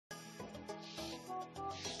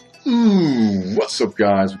What's up,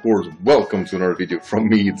 guys? Of course, welcome to another video from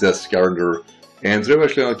me, the Scavenger. And today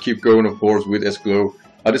actually I'll keep going, of course, with Esquilo.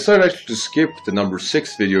 I decided actually to skip the number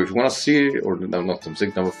 6 video. If you want to see, or no, not number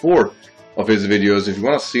 6, number 4 of his videos, if you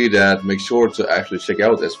want to see that, make sure to actually check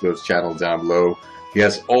out Esquilo's channel down below. He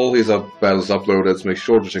has all his battles uploaded, so make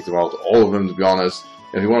sure to check them out, all of them, to be honest.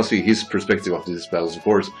 And if you want to see his perspective of these battles, of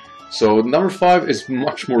course. So number 5 is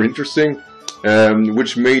much more interesting.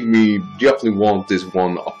 Which made me definitely want this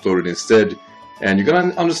one uploaded instead, and you're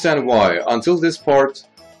gonna understand why. Until this part,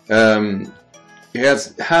 he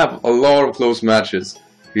has a lot of close matches.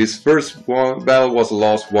 His first battle was a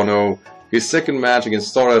lost 1-0. His second match against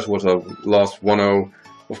Stardust was a lost 1-0.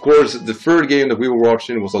 Of course, the third game that we were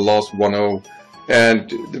watching was a lost 1-0, and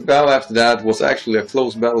the battle after that was actually a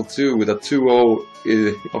close battle too, with a 2-0,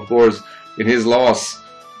 of course, in his loss.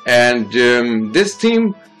 And this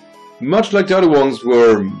team, much like the other ones,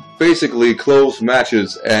 were basically close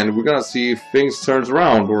matches, and we're gonna see if things turns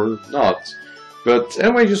around or not. But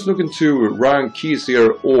anyway, just look into Ryan Kyce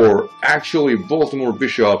here, or actually Baltimore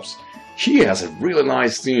Bishops. He has a really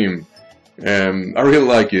nice team. I really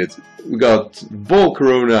like it. We got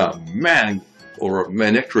Volcarona,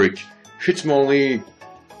 Manectric, Hitmonlee,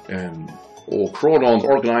 Crawdon,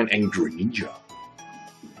 Arcanine, and Greninja.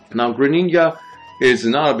 Now Greninja is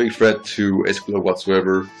not a big threat to Esquilo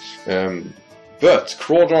whatsoever, but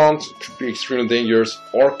Crawdon could be extremely dangerous,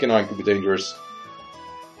 Arcanine could be dangerous.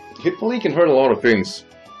 Hitmonlee can hurt a lot of things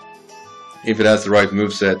if it has the right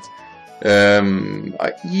moveset.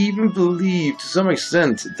 I even believe to some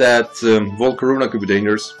extent that Volcarona could be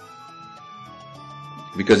dangerous,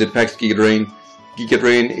 because it packs Giga Drain. Giga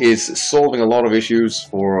Drain is solving a lot of issues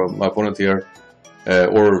for my opponent here,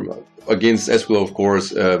 or against Esquilo, of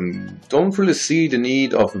course. Don't really see the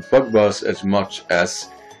need of a Bug Buzz as much as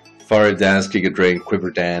Fire Dance, Giga Drain,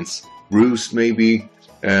 Quiver Dance, Roost maybe,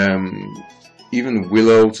 even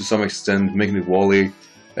Willow to some extent, making it Wally.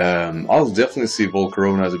 I'll definitely see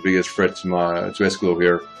Volcarona as the biggest threat to Esquilo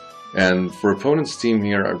here. And for opponent's team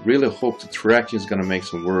here, I really hope the Traction is gonna make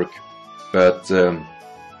some work. But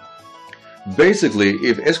basically,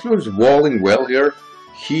 if Esquilo is walling well here,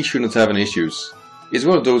 he shouldn't have any issues. It's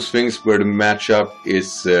one of those things where the matchup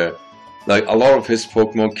is like a lot of his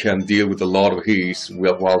Pokemon can deal with a lot of his,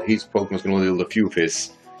 while his Pokemon can only deal with a few of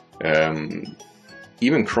his.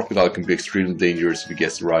 Even Crocodile can be extremely dangerous if he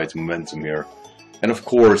gets the right momentum here. And of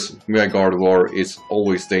course, Mega Gardevoir is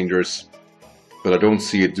always dangerous, but I don't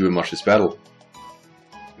see it doing much this battle.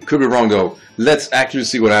 Could be wrong though. Let's actually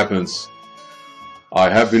see what happens. I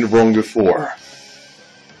have been wrong before.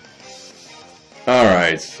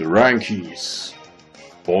 Alright, Ryan Kyce.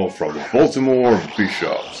 Ball from the Baltimore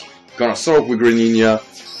Bishops. Gonna start with Greninja.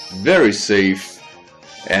 Very safe.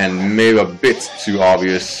 And maybe a bit too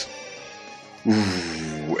obvious.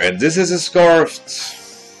 Ooh, and this is a Scarfed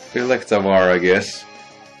Electivire, I guess.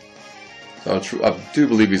 I do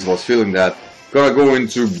believe he was feeling that. Gonna go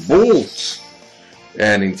into Bolt.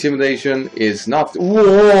 And Intimidation is not...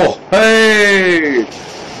 Whoa! Hey!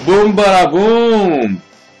 Boom bada boom!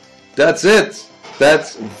 That's it!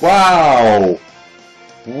 That's... Wow!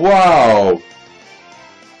 Wow!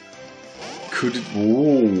 Could it...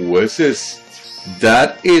 Ooh, this is...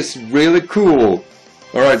 That is really cool!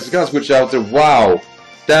 Alright, just gonna switch out there. Wow!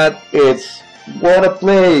 That is... What a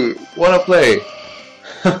play! What a play!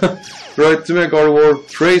 Right, to Mega Gardevoir,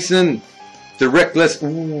 Tracing, the Reckless...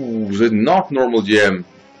 Ooh, the not normal gem.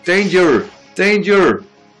 Danger! Danger!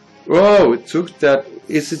 Whoa, it took that...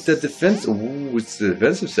 Is it the defense? Ooh, it's the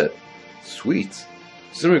defensive set. Sweet.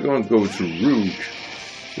 So we're going to go to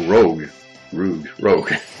Rogue.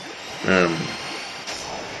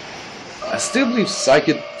 I still believe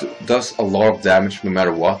Psychic does a lot of damage no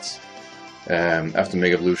matter what. After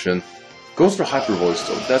Mega Evolution. Goes for Hyper Voice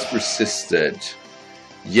though, that's resisted.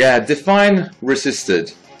 Yeah, Define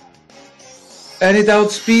resisted. And it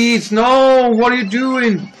outspeeds! No! What are you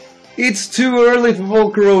doing? It's too early for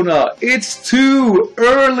Volcarona! It's too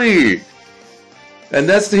early! And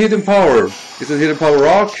that's the hidden power. Is it hidden power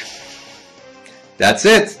rock? That's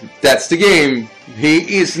it. That's the game.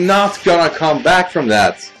 He is not gonna come back from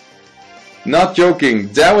that. Not joking.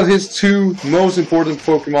 That was his 2 most important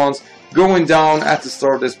Pokemons going down at the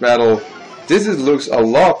start of this battle. This looks a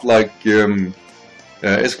lot like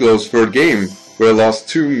Esquilo's third game, where I lost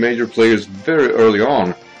 2 major players very early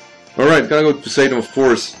on. Alright, gonna go to Poseidon, of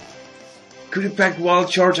course. Could impact Wild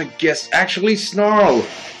Charge, I guess. Actually, Snarl.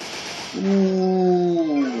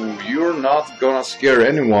 Ooh, you're not gonna scare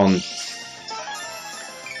anyone.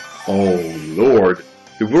 Oh lord.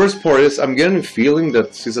 The worst part is I'm getting a feeling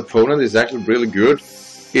that his opponent is actually really good,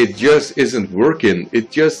 it just isn't working.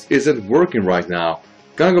 It just isn't working right now.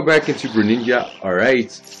 Gonna go back into Greninja,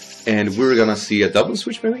 alright. And we're gonna see a double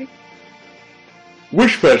switch maybe?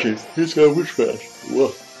 Wish Patches! He's got a Wish Patch.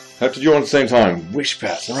 Whoa. Have to do it at the same time. Wish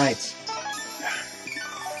Patch, alright.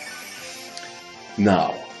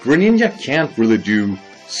 Now, Greninja can't really do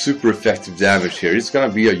super effective damage here. It's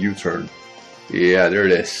gonna be a U-turn. Yeah, there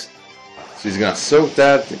it is. So he's gonna soak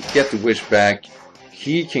that, get the Wish back.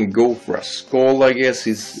 He can go for a Skull, I guess.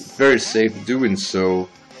 He's very safe doing so.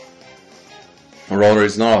 Or rather,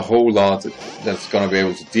 it's not a whole lot that's gonna be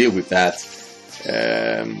able to deal with that.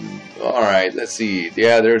 Alright, let's see.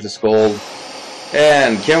 Yeah, there's a Skull.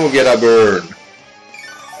 And can we get a burn?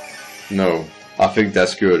 No. I think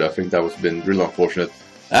that's good. I think that was been really unfortunate.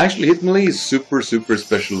 Actually, Hitmonlee is super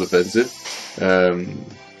special defensive.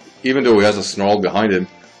 Even though he has a Snarl behind him,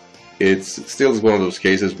 it's still one of those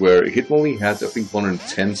cases where Hitmonlee has, I think,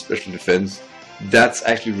 110 special defense. That's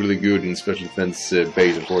actually really good in special defense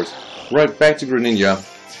base, of course. Right, back to Greninja.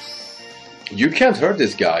 You can't hurt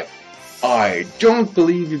this guy. I don't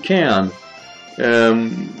believe you can.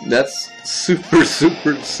 That's super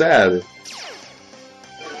sad.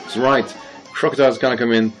 That's right. Crocodile's gonna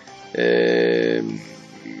come in.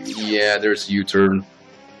 Yeah, there's a U-turn.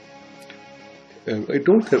 I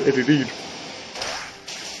don't have any need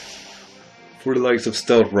for the likes of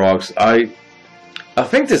Stealth Rocks. I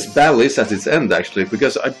think this battle is at its end actually,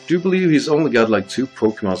 because I do believe he's only got like 2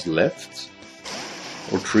 Pokemons left,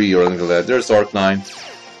 or 3 or anything like that. There's Arcanine,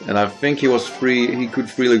 and I think he was free. He could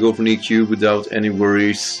freely go for an EQ without any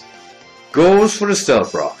worries. Goes for the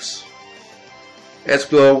Stealth Rocks.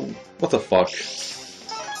 Esquilo, what the fuck?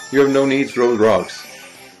 You have no need for those rocks.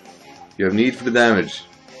 You have need for the damage.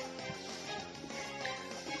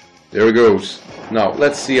 There it goes. Now,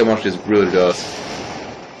 let's see how much this really does.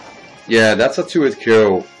 Yeah, that's a 2-hit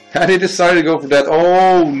KO. Had he decided to go for that...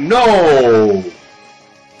 Oh, no!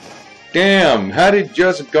 Damn, had he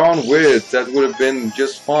just gone with it, that would have been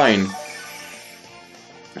just fine.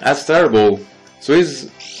 That's terrible. So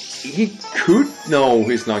he could... No,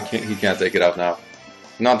 he's not. He can't take it out now.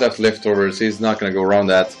 Not that leftovers. He's not gonna go around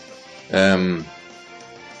that.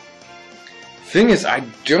 Thing is, I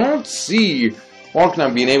don't see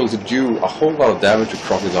Arcanine being able to do a whole lot of damage to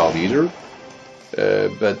Crocodile either.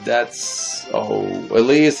 But that's... Oh, at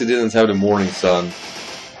least he didn't have the Morning Sun.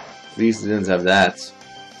 At least he didn't have that.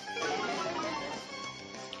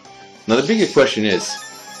 Now the bigger question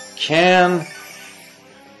is, can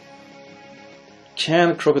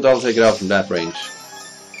Crocodile take it out from that range?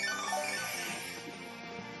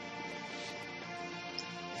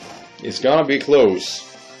 It's gonna be close.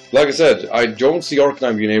 Like I said, I don't see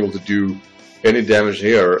Arcanine being able to do any damage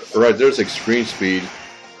here. Right, there's extreme speed,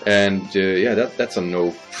 and yeah, that's a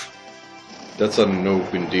nope. That's a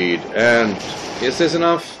nope indeed. And is this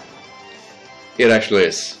enough? It actually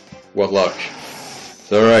is. What luck.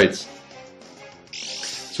 So alright.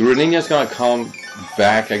 So Greninja's gonna come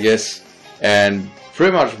back, I guess, and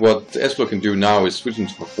pretty much what Esquilo can do now is switch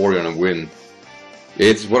into Vaporeon and win.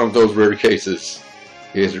 It's one of those rare cases.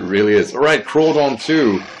 It really is. Alright, Crawdon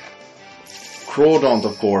too. Crawdon,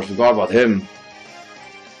 of course, forgot about him.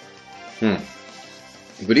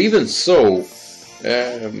 But even so,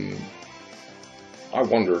 I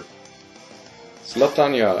wonder.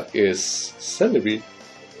 Zlatanya is Celebi.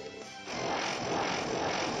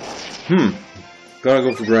 Gonna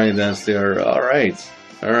go for Granny Dance there. Alright.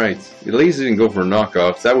 Alright. At least he didn't go for a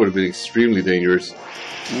knockoff. That would have been extremely dangerous.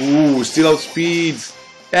 Ooh, still outspeeds.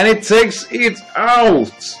 And it takes it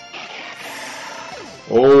out!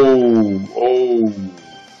 Oh.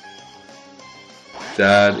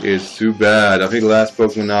 That is too bad. I think the last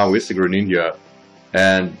Pokemon now is the Greninja.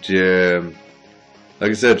 And,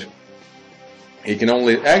 like I said, he can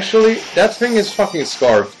only... Actually, that thing is fucking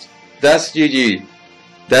scarfed. That's GG.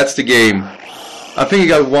 That's the game. I think he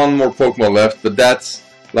got one more Pokemon left, but that's...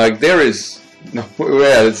 Like, there is... No,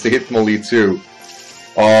 yeah, it's the Hitmonlee too.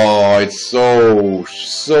 Oh, it's so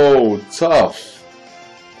tough.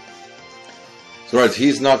 So right,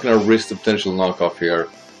 he's not gonna risk the potential knockoff here.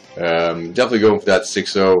 Definitely going for that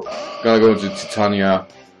 6-0. Gonna go into Titania,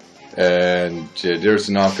 and there's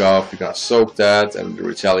a knockoff. You're gonna soak that, and the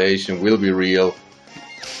retaliation will be real.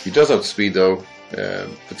 He does have speed though,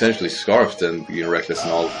 potentially scarfed and being reckless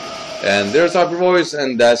and all. And there's Hyper Voice,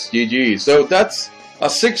 and that's GG. So that's a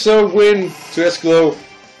 6-0 win to Esquilo.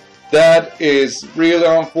 That is really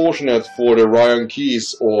unfortunate for the Ryan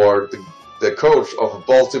Kyce, or the coach of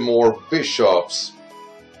Baltimore Bishops.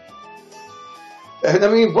 And I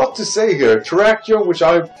mean, what to say here? Terrakio, which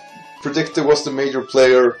I predicted was the major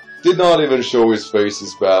player, did not even show his face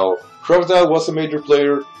as well. Crocodile was a major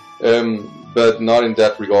player. but not in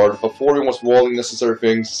that regard. Faforian was walling necessary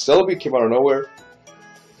things. Selby came out of nowhere.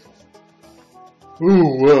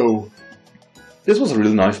 Ooh, whoa. This was a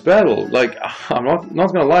really nice battle. Like, I'm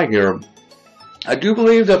not gonna lie here. I do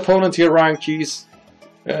believe the opponent here, Ryan Kyce,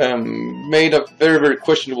 made a very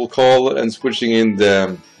questionable call and switching in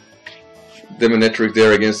the Manetric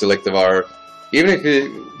there against Electivire. Even if he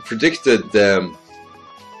predicted the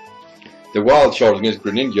wild charge against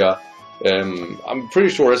Greninja, I'm pretty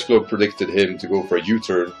sure Esquilo predicted him to go for a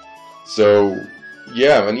U-turn. So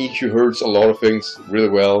yeah, an EQ hurts a lot of things really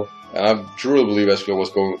well, and I truly believe Esquilo was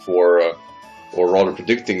going for, or rather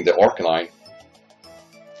predicting, the Arcanine.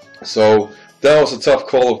 So that was a tough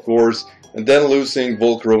call, of course, and then losing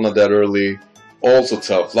Volcarona that early, also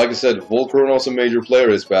tough. Like I said, Volcarona was a major player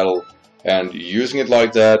in this battle, and using it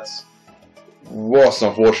like that was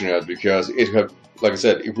unfortunate, because it had, like I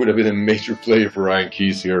said, it would have been a major player for Ryan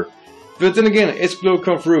Kyce here. But then again, Esquilo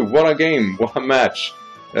come through. What a game, what a match.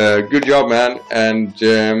 Good job, man, and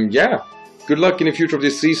yeah, good luck in the future of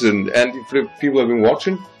this season. And for the people who have been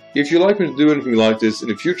watching, if you like me to do anything like this in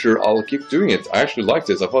the future, I'll keep doing it. I actually like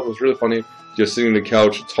this. I thought it was really funny just sitting on the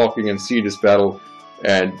couch talking and see this battle,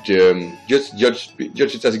 and just judge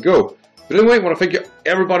it as it go. But anyway, I want to thank you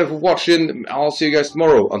everybody for watching. I'll see you guys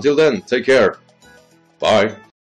tomorrow. Until then, take care. Bye.